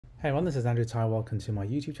Hey everyone, this is Andrew Ty. Welcome to my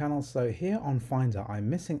YouTube channel. So here on Finder, I'm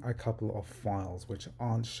missing a couple of files which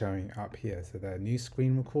aren't showing up here. So they're new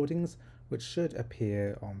screen recordings, which should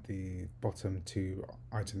appear on the bottom two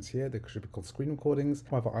items here. They should be called screen recordings.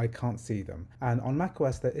 However, I can't see them. And on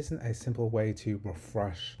macOS, there isn't a simple way to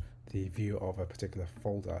refresh the view of a particular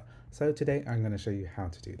folder. So today I'm going to show you how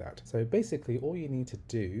to do that. So basically all you need to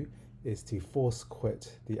do is to force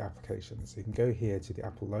quit the application. So you can go here to the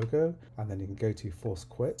Apple logo and then you can go to force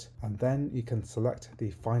quit, and then you can select the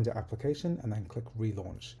Finder application and then click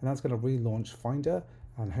relaunch. And that's going to relaunch Finder,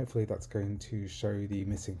 and hopefully that's going to show the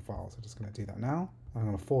missing files. So I'm just going to do that now. I'm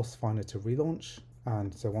going to force Finder to relaunch.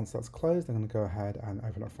 And so once that's closed, I'm going to go ahead and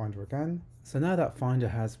open up Finder again. So now that Finder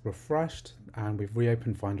has refreshed and we've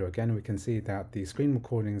reopened Finder again, we can see that the screen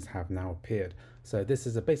recordings have now appeared. So this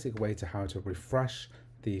is a basic way to how to refresh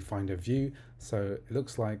the Finder view. So it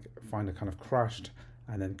looks like Finder kind of crashed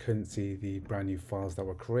and then couldn't see the brand new files that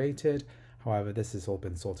were created. However, this has all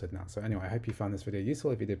been sorted now. So anyway, I hope you found this video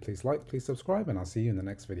useful. If you did, please like, please subscribe, and I'll see you in the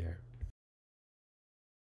next video.